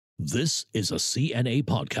This is a CNA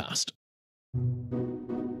podcast.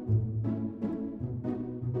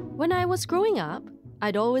 When I was growing up,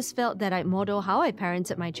 I'd always felt that I'd model how I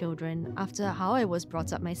parented my children after how I was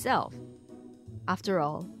brought up myself. After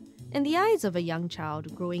all, in the eyes of a young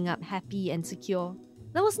child growing up happy and secure,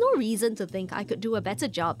 there was no reason to think I could do a better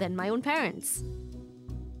job than my own parents.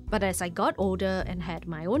 But as I got older and had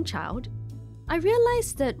my own child, I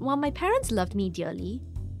realized that while my parents loved me dearly,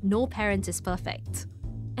 no parent is perfect.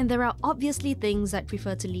 And there are obviously things I'd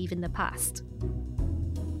prefer to leave in the past.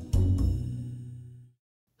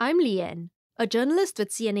 I'm Leanne, a journalist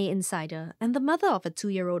with CNA Insider and the mother of a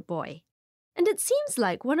 2-year-old boy. And it seems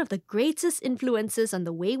like one of the greatest influences on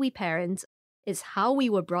the way we parent is how we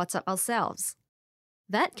were brought up ourselves.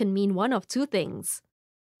 That can mean one of two things.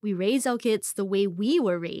 We raise our kids the way we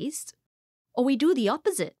were raised, or we do the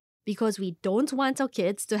opposite because we don't want our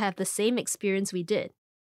kids to have the same experience we did.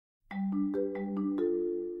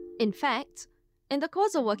 In fact, in the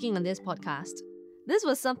course of working on this podcast, this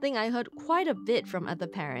was something I heard quite a bit from other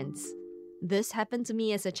parents. This happened to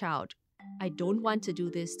me as a child. I don't want to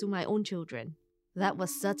do this to my own children. That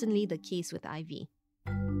was certainly the case with Ivy.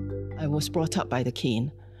 I was brought up by the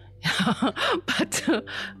cane,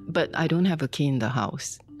 but I don't have a cane in the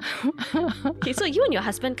house. Okay, so you and your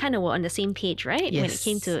husband kind of were on the same page, right? Yes. When it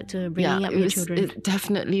came to bringing up your children.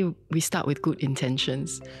 Definitely, we start with good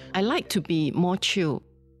intentions. I like to be more chill.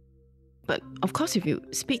 But of course, if you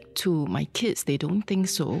speak to my kids, they don't think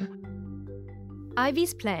so.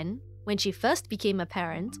 Ivy's plan, when she first became a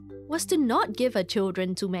parent, was to not give her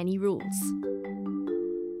children too many rules.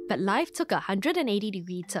 But life took a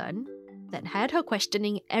 180-degree turn that had her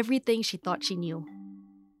questioning everything she thought she knew.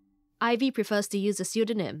 Ivy prefers to use a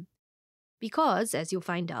pseudonym because, as you'll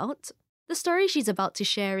find out, the story she's about to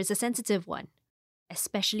share is a sensitive one,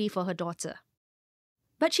 especially for her daughter.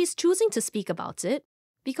 But she's choosing to speak about it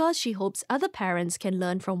because she hopes other parents can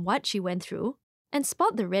learn from what she went through and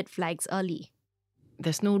spot the red flags early.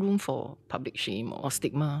 There's no room for public shame or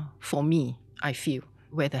stigma for me, I feel,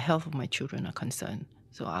 where the health of my children are concerned.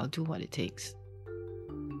 So I'll do what it takes.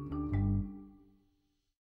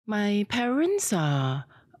 My parents are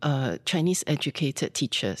Chinese educated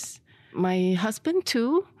teachers. My husband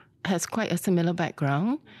too has quite a similar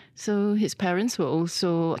background. So his parents were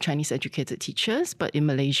also Chinese educated teachers, but in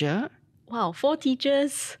Malaysia. Wow, 4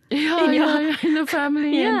 teachers In the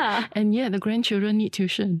family. Yeah. And the grandchildren need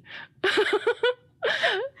tuition.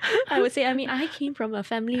 I would say, I came from a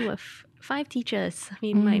family with 5 teachers.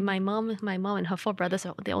 My mom and her 4 brothers,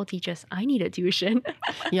 they're all teachers. I needed tuition.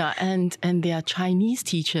 And they are Chinese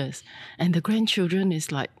teachers. And the grandchildren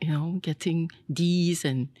is like, getting D's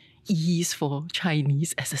and E's for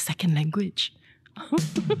Chinese as a second language.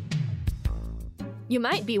 You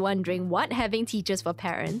might be wondering what having teachers for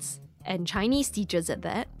parents, and Chinese teachers at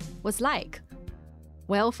that, was like.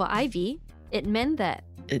 Well, for Ivy, it meant that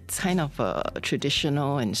it's kind of a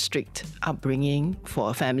traditional and strict upbringing for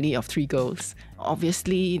a family of 3 girls.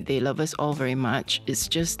 Obviously, they love us all very much. It's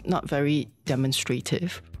just not very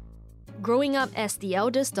demonstrative. Growing up as the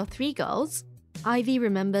eldest of 3 girls, Ivy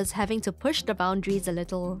remembers having to push the boundaries a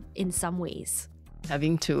little in some ways.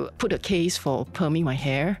 Having to put a case for perming my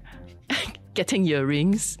hair, getting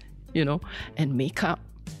earrings, and makeup.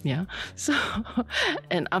 Yeah. So,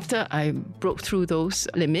 and after I broke through those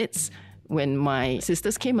limits, when my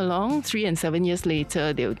sisters came along, 3 and 7 years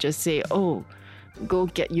later, they would just say, oh, go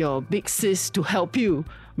get your big sis to help you,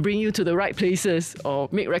 bring you to the right places, or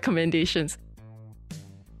make recommendations.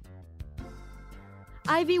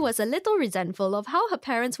 Ivy was a little resentful of how her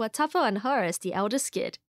parents were tougher on her as the eldest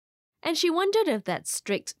kid. And she wondered if that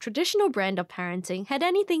strict, traditional brand of parenting had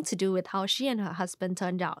anything to do with how she and her husband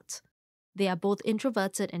turned out. They are both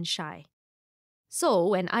introverted and shy. So,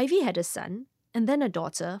 when Ivy had a son, and then a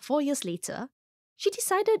daughter 4 years later, she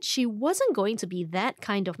decided she wasn't going to be that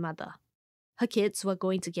kind of mother. Her kids were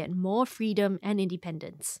going to get more freedom and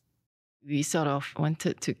independence. We sort of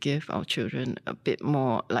wanted to give our children a bit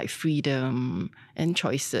more freedom and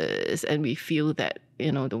choices, and we feel that,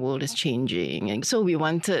 the world is changing. And so we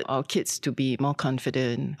wanted our kids to be more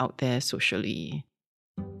confident out there socially.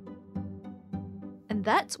 And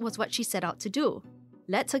that was what she set out to do.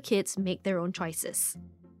 Let her kids make their own choices.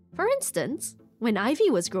 For instance, when Ivy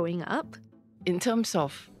was growing up, in terms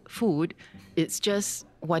of food, it's just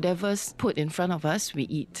whatever's put in front of us, we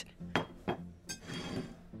eat.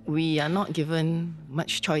 We are not given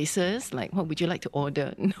much choices, like what would you like to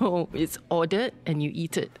order? No, it's ordered and you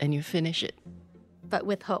eat it and you finish it. But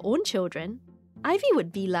with her own children, Ivy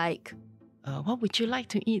would be like, what would you like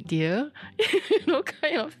to eat, dear?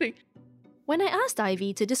 Kind of thing. When I asked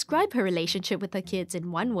Ivy to describe her relationship with her kids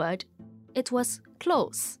in one word, it was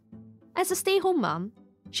close. As a stay-home mom,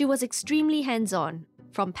 she was extremely hands-on,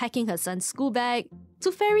 from packing her son's school bag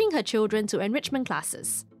to ferrying her children to enrichment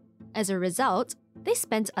classes. As a result, they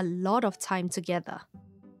spent a lot of time together.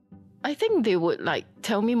 I think they would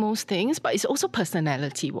tell me most things, but it's also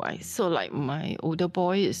personality-wise. So my older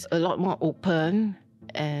boy is a lot more open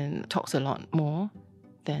and talks a lot more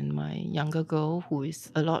than my younger girl, who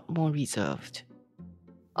is a lot more reserved.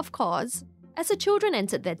 Of course, as the children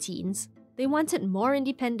entered their teens, they wanted more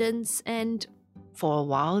independence and... For a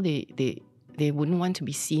while, they wouldn't want to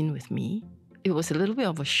be seen with me. It was a little bit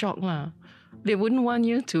of a shock lah. They wouldn't want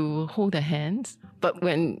you to hold their hands. But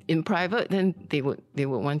when in private, then they would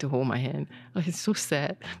want to hold my hand. Oh, it's so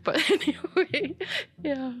sad. But anyway,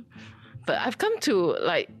 yeah. But I've come to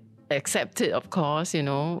accept it, of course,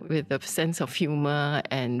 with a sense of humor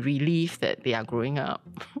and relief that they are growing up.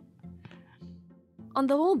 On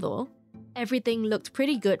the whole though, everything looked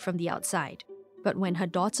pretty good from the outside. But when her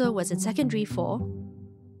daughter was in secondary 4,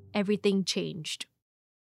 everything changed.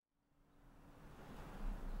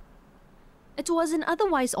 It was an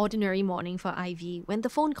otherwise ordinary morning for Ivy when the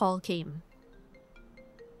phone call came.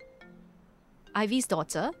 Ivy's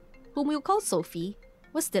daughter, whom we'll call Sophie,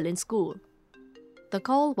 was still in school. The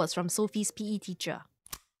call was from Sophie's PE teacher.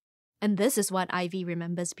 And this is what Ivy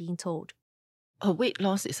remembers being told. Her weight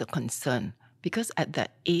loss is a concern because at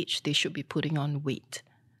that age they should be putting on weight,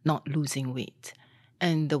 not losing weight.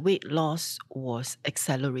 And the weight loss was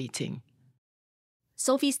accelerating.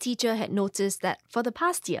 Sophie's teacher had noticed that for the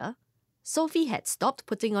past year, Sophie had stopped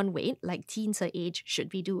putting on weight like teens her age should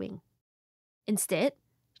be doing. Instead,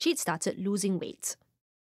 she'd started losing weight.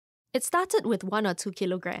 It started with 1 or 2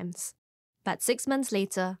 kilograms, but 6 months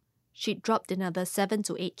later, she'd dropped another 7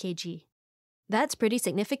 to 8 kg. That's pretty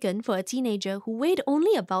significant for a teenager who weighed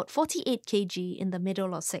only about 48 kg in the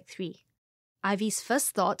middle of Sec 3. Ivy's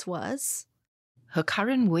first thought was... Her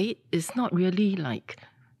current weight is not really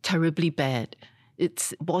terribly bad.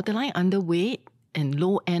 It's borderline underweight and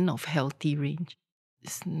low end of healthy range.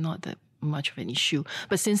 It's not that much of an issue.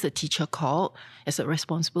 But since the teacher called, as a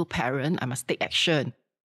responsible parent, I must take action.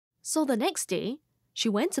 So the next day, she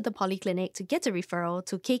went to the polyclinic to get a referral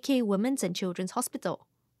to KK Women's and Children's Hospital,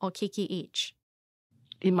 or KKH.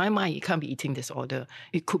 In my mind, it can't be eating disorder.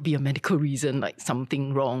 It could be a medical reason, like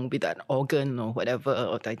something wrong with an organ or whatever,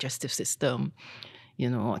 or digestive system,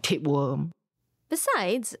 or tapeworm.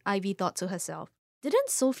 Besides, Ivy thought to herself,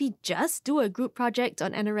 didn't Sophie just do a group project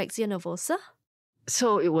on anorexia nervosa?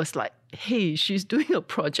 So it was like, hey, she's doing a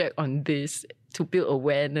project on this to build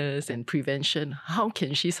awareness and prevention. How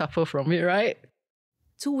can she suffer from it, right?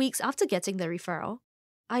 2 weeks after getting the referral,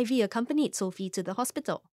 Ivy accompanied Sophie to the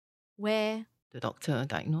hospital, where... The doctor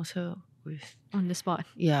diagnosed her with... On the spot.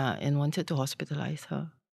 Yeah, and wanted to hospitalize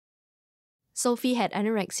her. Sophie had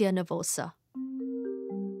anorexia nervosa.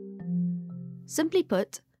 Simply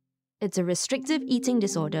put, it's a restrictive eating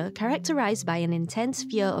disorder characterized by an intense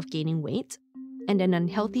fear of gaining weight and an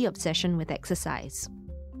unhealthy obsession with exercise.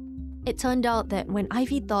 It turned out that when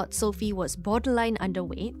Ivy thought Sophie was borderline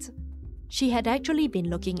underweight, she had actually been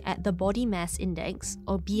looking at the Body Mass Index,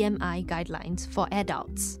 or BMI, guidelines for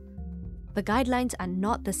adults. The guidelines are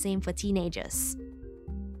not the same for teenagers.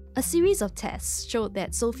 A series of tests showed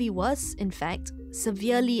that Sophie was, in fact,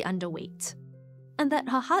 severely underweight, and that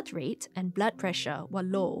her heart rate and blood pressure were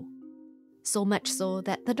low. So much so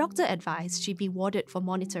that the doctor advised she be warded for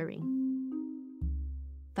monitoring.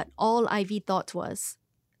 But all Ivy thought was,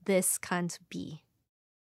 this can't be.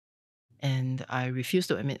 And I refused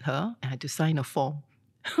to admit her. I had to sign a form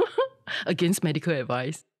against medical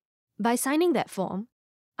advice. By signing that form,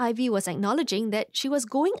 Ivy was acknowledging that she was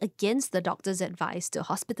going against the doctor's advice to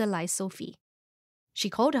hospitalize Sophie. She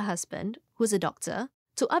called her husband, who's a doctor,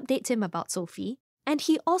 to update him about Sophie, and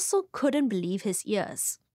he also couldn't believe his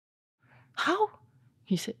ears. How?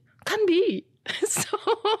 He said, can't be.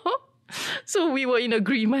 So we were in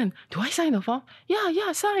agreement. Do I sign the form?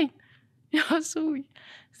 Yeah, sign. Yeah, so we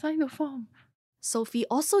signed the form. Sophie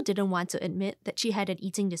also didn't want to admit that she had an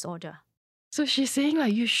eating disorder. So she's saying,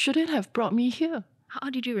 you shouldn't have brought me here. How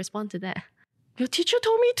did you respond to that? Your teacher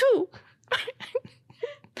told me to.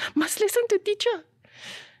 Must listen to teacher.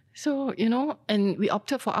 So, and we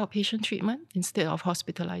opted for outpatient treatment instead of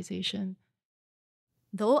hospitalization.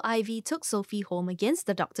 Though Ivy took Sophie home against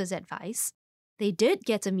the doctor's advice, they did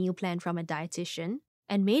get a meal plan from a dietitian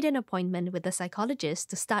and made an appointment with a psychologist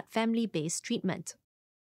to start family-based treatment.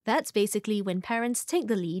 That's basically when parents take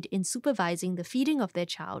the lead in supervising the feeding of their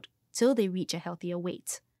child till they reach a healthier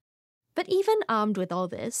weight. But even armed with all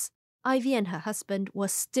this, Ivy and her husband were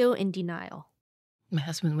still in denial. My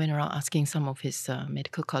husband went around asking some of his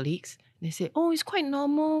medical colleagues, They say, oh, it's quite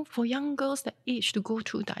normal for young girls that age to go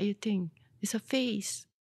through dieting. It's a phase.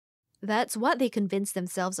 That's what they convinced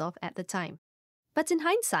themselves of at the time. But in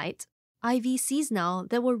hindsight, Ivy sees now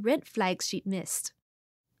there were red flags she'd missed.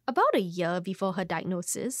 About a year before her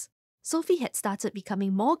diagnosis, Sophie had started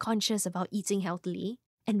becoming more conscious about eating healthily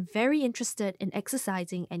and very interested in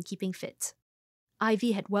exercising and keeping fit.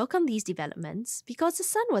 Ivy had welcomed these developments because her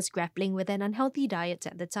son was grappling with an unhealthy diet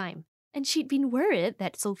at the time, and she'd been worried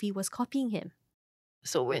that Sophie was copying him.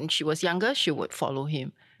 So when she was younger, she would follow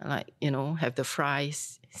him, like, have the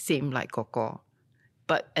fries, same like Koko.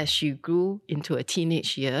 But as she grew into her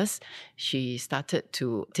teenage years, she started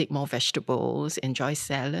to take more vegetables, enjoy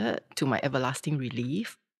salad, to my everlasting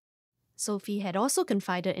relief. Sophie had also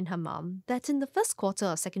confided in her mum that in the first quarter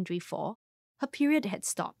of secondary 4, her period had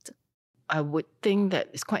stopped. I would think that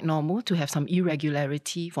it's quite normal to have some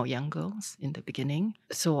irregularity for young girls in the beginning,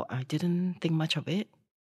 so I didn't think much of it.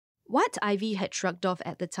 What Ivy had shrugged off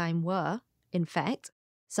at the time were, in fact,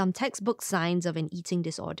 some textbook signs of an eating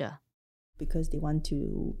disorder. Because they want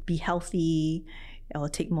to be healthy or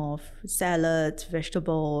take more salads,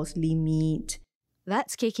 vegetables, lean meat.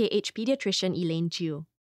 That's KKH pediatrician Elaine Chiu.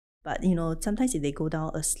 But, sometimes if they go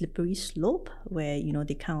down a slippery slope where,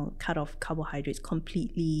 they kind of cut off carbohydrates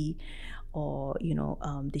completely or,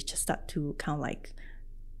 they just start to kind of like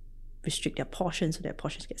restrict their portions so their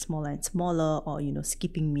portions get smaller and smaller or,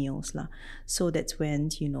 skipping meals. So that's when,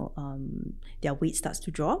 their weight starts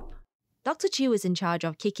to drop. Dr. Chiu is in charge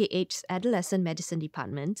of KKH's Adolescent Medicine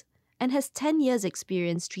Department and has 10 years'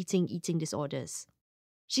 experience treating eating disorders.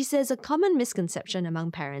 She says a common misconception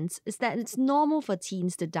among parents is that it's normal for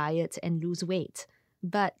teens to diet and lose weight,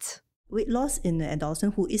 but weight loss in an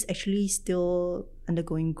adolescent who is actually still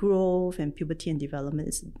undergoing growth and puberty and development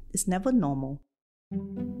is never normal.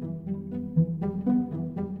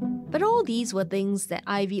 But all these were things that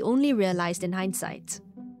Ivy only realized in hindsight.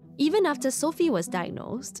 Even after Sophie was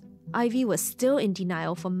diagnosed, Ivy was still in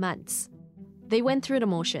denial for months. They went through the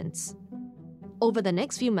motions. Over the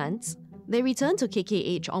next few months, they returned to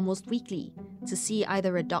KKH almost weekly to see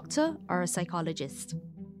either a doctor or a psychologist.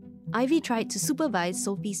 Ivy tried to supervise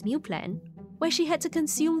Sophie's meal plan, where she had to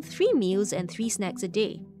consume 3 meals and 3 snacks a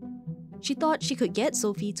day. She thought she could get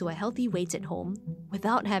Sophie to a healthy weight at home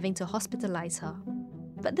without having to hospitalize her.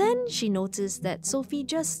 But then she noticed that Sophie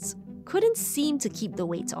just couldn't seem to keep the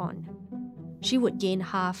weight on. She would gain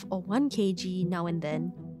half or 1 kg now and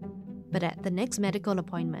then, but at the next medical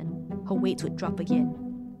appointment, her weight would drop again.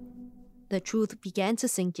 The truth began to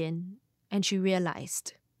sink in, and she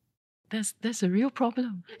realized There's a real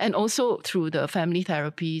problem. And also through the family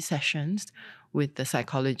therapy sessions with the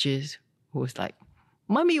psychologist who was like,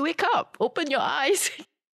 "Mommy, wake up, open your eyes."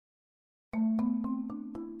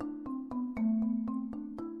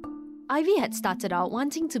 Ivy had started out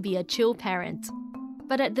wanting to be a chill parent,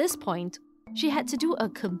 but at this point, she had to do a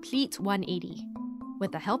complete 180.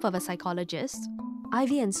 With the help of a psychologist,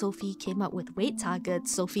 Ivy and Sophie came up with weight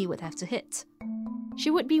targets Sophie would have to hit. She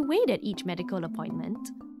would be weighed at each medical appointment,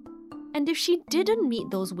 and if she didn't meet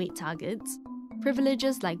those weight targets,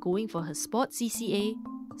 privileges like going for her sports CCA,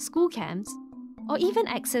 school camps, or even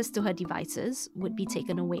access to her devices would be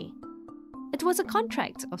taken away. It was a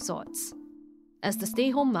contract of sorts. As the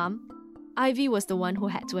stay-home mum, Ivy was the one who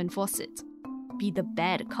had to enforce it. Be the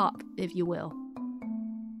bad cop, if you will.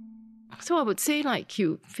 So I would say,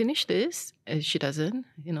 you finish this, she doesn't,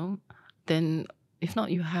 then if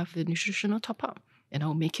not, you have the nutritional top-up, and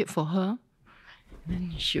I'll make it for her.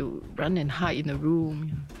 And then she'll run and hide in the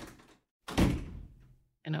room,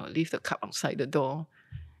 and I'll leave the cup outside the door.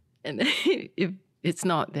 And then if it's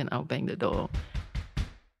not, then I'll bang the door,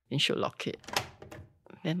 and she'll lock it.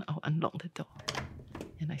 Then I'll unlock the door.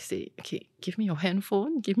 And I say, okay, give me your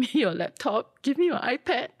handphone, give me your laptop, give me your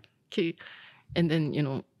iPad. Okay. And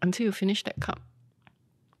then, until you finish that cup.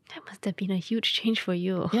 That must have been a huge change for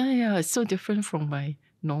you. Yeah, it's so different from my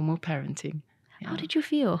normal parenting. Yeah. How did you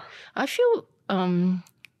feel? I feel,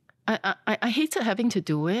 I hated having to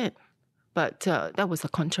do it, but that was a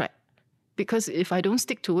contract. Because if I don't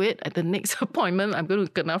stick to it, at the next appointment, I'm going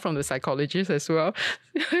to kena from the psychologist as well.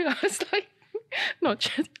 It's like, not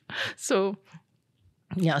just. So,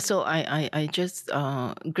 yeah, so I just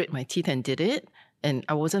grit my teeth and did it. And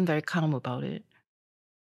I wasn't very calm about it.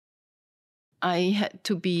 I had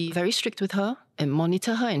to be very strict with her and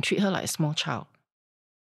monitor her and treat her like a small child.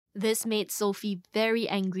 This made Sophie very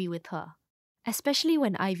angry with her, especially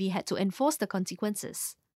when Ivy had to enforce the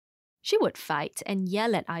consequences. She would fight and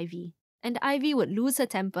yell at Ivy, and Ivy would lose her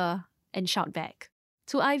temper and shout back.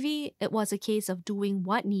 To Ivy, it was a case of doing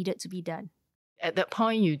what needed to be done. At that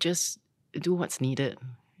point, you just do what's needed.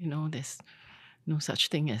 There's no such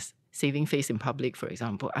thing as saving face in public, for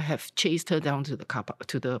example. I have chased her down to the car park,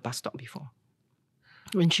 to the bus stop before,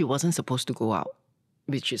 when she wasn't supposed to go out,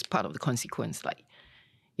 which is part of the consequence. Like,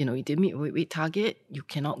 you know, you did meet a weight target, you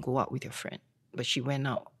cannot go out with your friend. But she went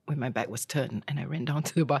out when my back was turned, and I ran down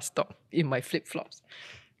to the bus stop in my flip-flops.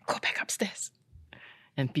 Go back upstairs.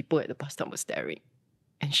 And people at the bus stop were staring.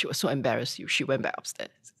 And she was so embarrassed, she went back upstairs.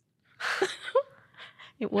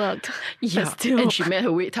 It worked. Yeah, But still. and she met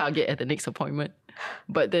her weight target at the next appointment.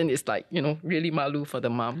 But then it's like, you know, really malu for the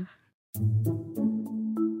mum.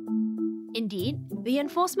 Indeed, the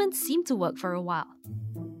enforcement seemed to work for a while.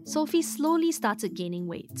 Sophie slowly started gaining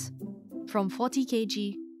weight. From 40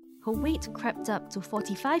 kg, her weight crept up to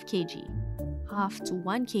 45 kg, half to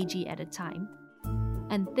 1 kg at a time,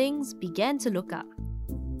 and things began to look up.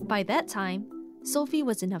 By that time, Sophie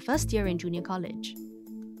was in her first year in junior college.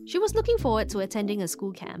 She was looking forward to attending a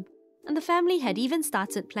school camp, and the family had even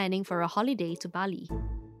started planning for a holiday to Bali.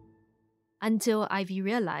 Until Ivy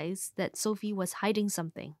realized that Sophie was hiding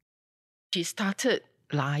something. She started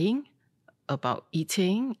lying about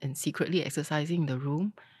eating and secretly exercising in the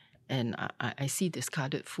room. And I see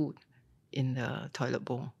discarded food in the toilet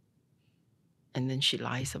bowl. And then she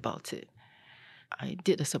lies about it. I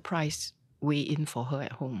did a surprise weigh-in for her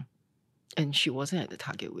at home. And she wasn't at the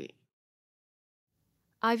target weight.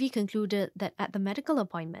 Ivy concluded that at the medical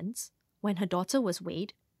appointments, when her daughter was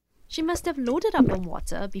weighed, she must have loaded up on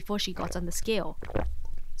water before she got on the scale,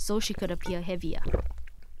 so she could appear heavier.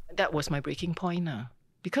 That was my breaking point now.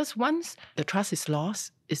 Because once the trust is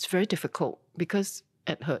lost, it's very difficult. Because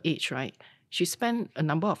at her age, right, she spent a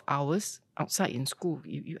number of hours outside in school.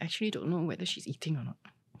 You actually don't know whether she's eating or not.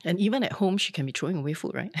 And even at home, she can be throwing away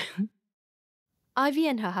food, right? Ivy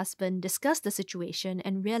and her husband discussed the situation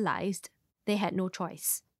and realized they had no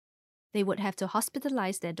choice. They would have to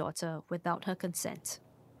hospitalize their daughter without her consent.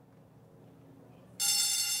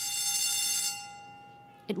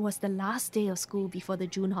 It was the last day of school before the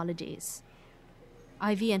June holidays.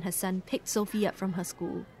 Ivy and her son picked Sophie up from her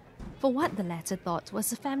school for what the latter thought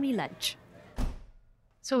was a family lunch.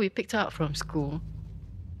 So we picked her up from school.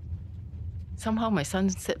 Somehow my son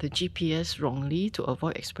set the GPS wrongly to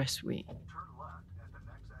avoid expressway.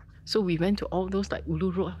 So we went to all those like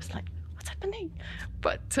Ulu Road. I was like, what's happening?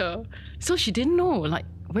 But so she didn't know, like,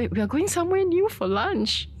 wait, we are going somewhere new for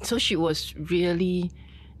lunch. So she was really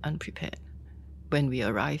unprepared when we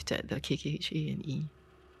arrived at the KKHA&E.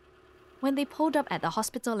 When they pulled up at the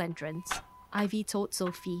hospital entrance, Ivy told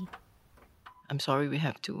Sophie, I'm sorry we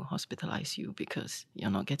have to hospitalize you because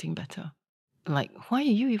you're not getting better. Like, why are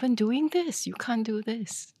you even doing this? You can't do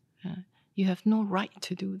this. You have no right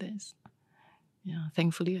to do this. Yeah,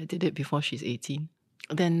 thankfully I did it before she's 18.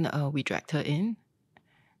 Then we dragged her in.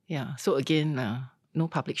 Yeah, so again, no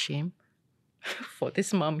public shame for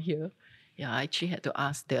this mom here. Yeah, I actually had to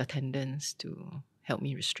ask the attendants to help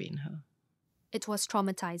me restrain her. it was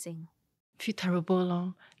traumatizing. Feel terrible,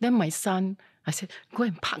 lor. Then my son, I said, go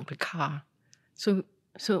and park the car. So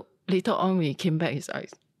later on when he came back,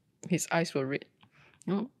 his eyes were red.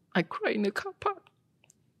 You know, I cried in the car park.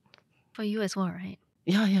 For you as well, right?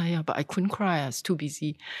 Yeah, but I couldn't cry. I was too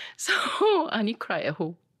busy. So I only cried at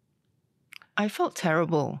home. I felt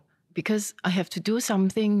terrible because I have to do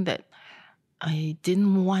something that I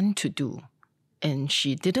didn't want to do and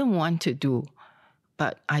she didn't want to do,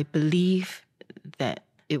 but I believe that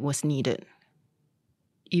it was needed,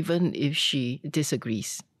 even if she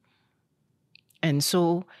disagrees. And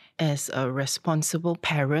so as a responsible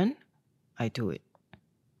parent, I do it.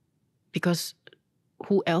 Because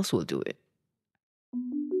who else will do it?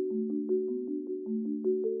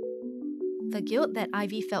 The guilt that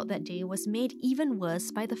Ivy felt that day was made even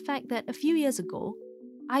worse by the fact that a few years ago,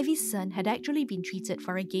 Ivy's son had actually been treated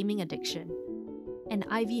for a gaming addiction, and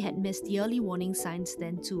Ivy had missed the early warning signs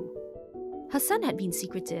then too. Her son had been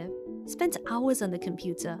secretive, spent hours on the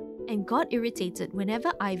computer, and got irritated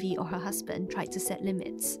whenever Ivy or her husband tried to set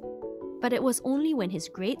limits. But it was only when his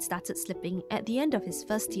grades started slipping at the end of his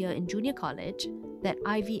first year in junior college that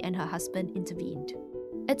Ivy and her husband intervened.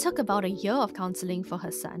 It took about a year of counselling for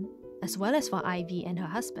her son, as well as for Ivy and her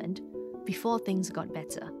husband, before things got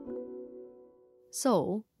better.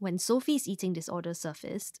 So, when Sophie's eating disorder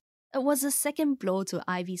surfaced, it was a second blow to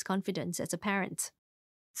Ivy's confidence as a parent.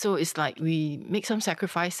 So it's like we make some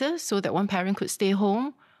sacrifices so that one parent could stay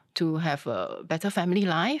home to have a better family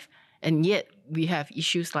life, and yet we have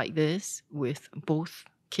issues like this with both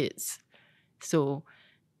kids. So,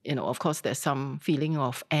 of course, there's some feeling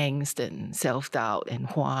of angst and self-doubt and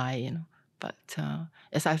why, But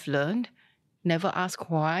as I've learned, never ask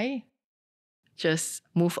why. Just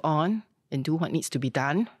move on and do what needs to be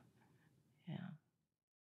done. Yeah.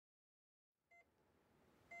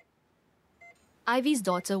 Ivy's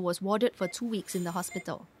daughter was warded for 2 weeks in the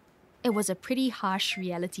hospital. It was a pretty harsh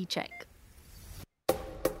reality check.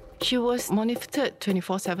 She was monitored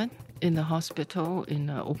 24/7 in the hospital in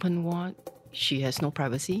an open ward. She has no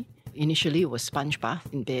privacy. Initially, it was sponge bath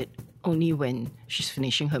in bed. Only when she's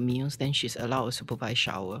finishing her meals, then she's allowed a supervised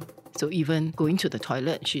shower. So even going to the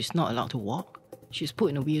toilet, she's not allowed to walk. She's put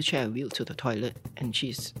in a wheelchair and wheeled to the toilet, and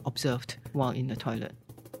she's observed while in the toilet.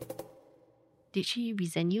 Did she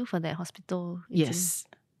resent you for that hospital? Yes,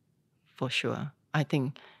 for sure. I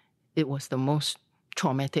think it was the most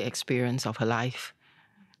traumatic experience of her life,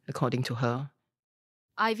 according to her.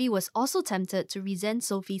 Ivy was also tempted to resent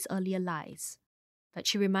Sophie's earlier lies, but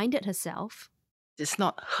she reminded herself, it's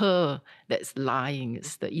not her that's lying,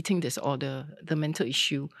 it's the eating disorder, the mental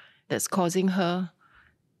issue that's causing her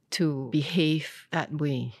to behave that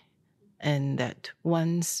way. And that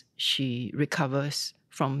once she recovers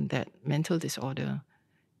from that mental disorder,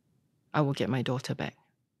 I will get my daughter back.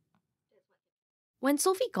 When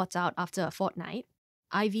Sophie got out after a fortnight,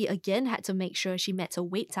 Ivy again had to make sure she met her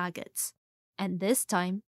weight targets. And this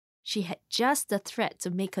time, she had just the threat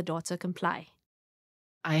to make her daughter comply.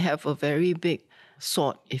 I have a very big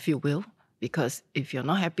sword, if you will, because if you're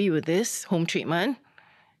not happy with this home treatment,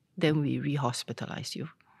 then we re-hospitalize you.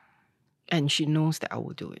 And she knows that I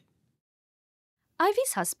will do it.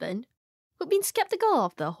 Ivy's husband, who'd been skeptical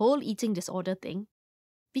of the whole eating disorder thing,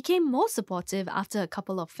 became more supportive after a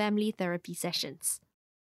couple of family therapy sessions.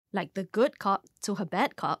 Like the good cop to her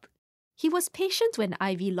bad cop, he was patient when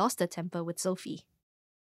Ivy lost her temper with Sophie.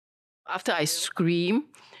 After I scream,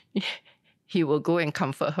 he will go and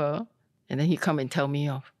comfort her. And then he come and tell me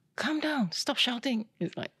off. Calm down, stop shouting.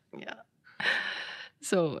 It's like, yeah.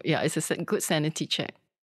 So, yeah, it's a good sanity check.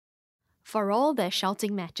 For all their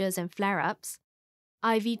shouting matches and flare-ups,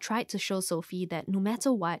 Ivy tried to show Sophie that no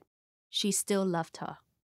matter what, she still loved her.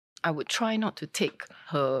 I would try not to take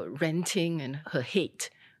her ranting and her hate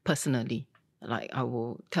personally. Like, I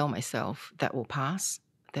will tell myself that will pass.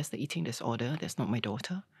 That's the eating disorder. That's not my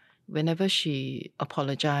daughter. Whenever she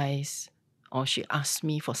apologizes or she asks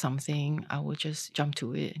me for something, I will just jump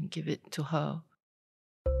to it and give it to her.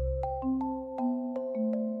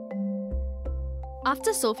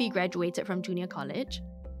 After Sophie graduated from junior college,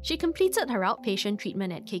 she completed her outpatient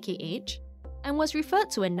treatment at KKH and was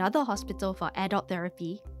referred to another hospital for adult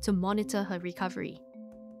therapy to monitor her recovery.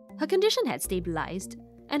 Her condition had stabilized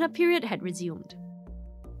and her period had resumed.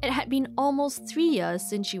 It had been almost 3 years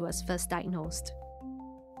since she was first diagnosed.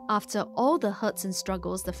 After all the hurts and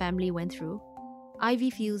struggles the family went through, Ivy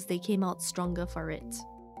feels they came out stronger for it.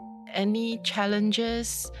 Any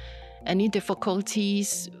challenges, any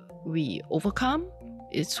difficulties we overcome,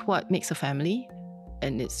 it's what makes a family,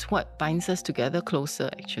 and it's what binds us together closer,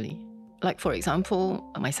 actually. Like, for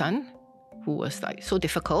example, my son, who was so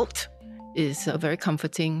difficult, is a very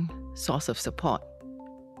comforting source of support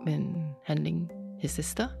when handling his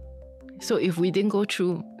sister. So if we didn't go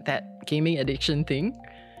through that gaming addiction thing,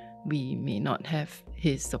 we may not have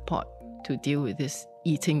his support to deal with this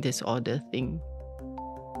eating disorder thing.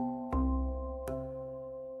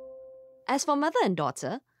 As for mother and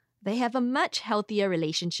daughter, they have a much healthier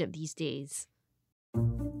relationship these days.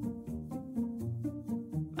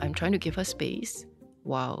 I'm trying to give her space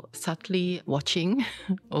while subtly watching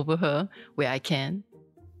over her where I can.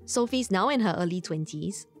 Sophie's now in her early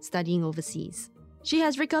 20s, studying overseas. She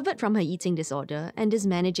has recovered from her eating disorder and is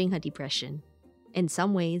managing her depression. In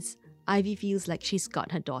some ways, Ivy feels like she's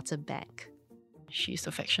got her daughter back. She's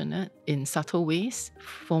affectionate in subtle ways.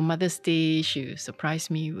 For Mother's Day, she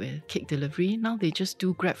surprised me with cake delivery. Now they just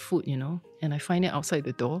do Grab food, and I find it outside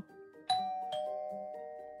the door.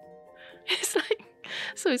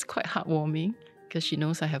 So it's quite heartwarming because she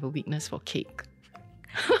knows I have a weakness for cake.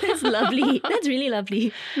 That's lovely. That's really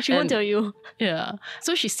lovely. She won't tell you. Yeah.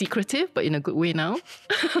 So she's secretive, but in a good way now.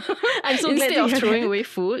 I'm so glad to Instead hear of throwing that. away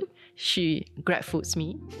food, she Grab foods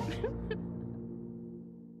me.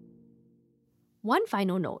 One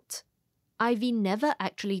final note. Ivy never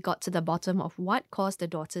actually got to the bottom of what caused her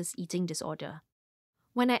daughter's eating disorder.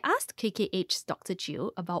 When I asked KKH's Dr.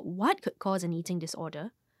 Chiu about what could cause an eating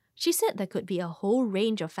disorder, she said there could be a whole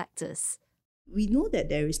range of factors. We know that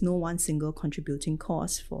there is no one single contributing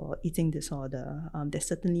cause for eating disorder. There's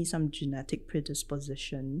certainly some genetic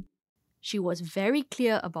predisposition. She was very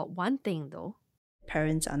clear about one thing though.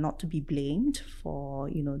 Parents are not to be blamed for,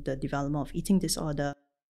 the development of eating disorder.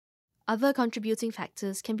 Other contributing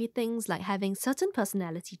factors can be things like having certain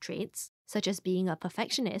personality traits, such as being a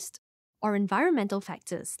perfectionist, or environmental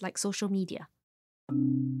factors like social media.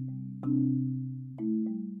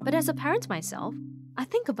 But as a parent myself, I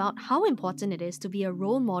think about how important it is to be a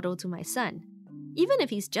role model to my son. even if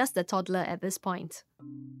he's just a toddler at this point.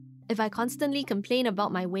 If I constantly complain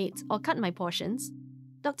about my weight or cut my portions,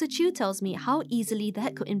 Dr. Chew tells me how easily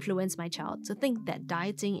that could influence my child to think that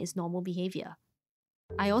dieting is normal behavior.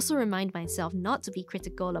 I also remind myself not to be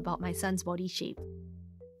critical about my son's body shape.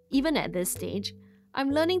 Even at this stage,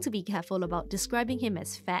 I'm learning to be careful about describing him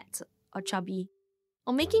as fat or chubby,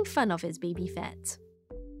 or making fun of his baby fat.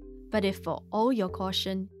 But if for all your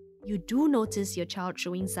caution, you do notice your child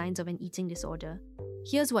showing signs of an eating disorder,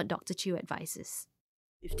 here's what Dr. Chew advises.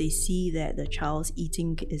 If they see that the child's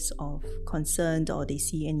eating is of concern, or they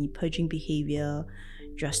see any purging behavior,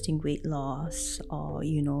 drastic weight loss, or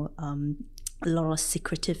a lot of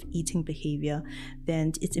secretive eating behavior,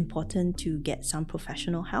 then it's important to get some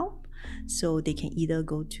professional help. So they can either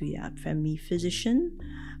go to their family physician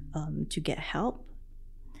to get help,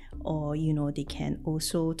 or they can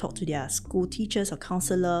also talk to their school teachers or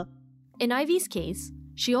counselor. In Ivy's case,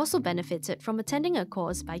 she also benefited from attending a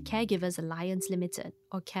course by Caregivers Alliance Limited,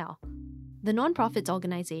 or CAL. The non-profit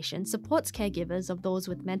organization supports caregivers of those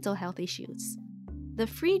with mental health issues. The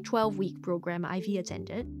free 12-week program Ivy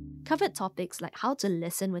attended covered topics like how to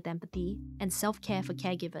listen with empathy and self-care for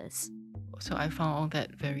caregivers. So I found all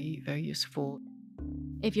that very, very useful.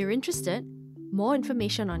 If you're interested, more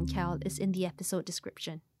information on CAL is in the episode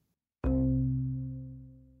description.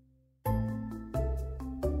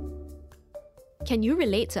 Can you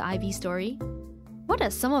relate to Ivy's story? What are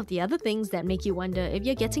some of the other things that make you wonder if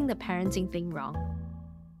you're getting the parenting thing wrong?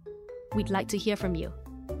 We'd like to hear from you.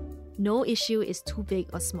 No issue is too big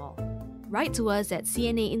or small. Write to us at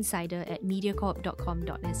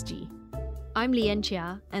cnainsider@mediacorp.com.sg. I'm Lian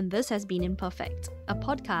Chia, and this has been Imperfect, a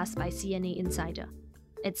podcast by CNA Insider.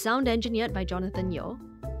 It's sound engineered by Jonathan Yeo,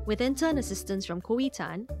 with intern assistance from Koi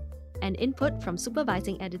Tan, and input from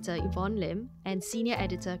supervising editor Yvonne Lim and senior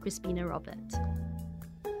editor Crispina Robert.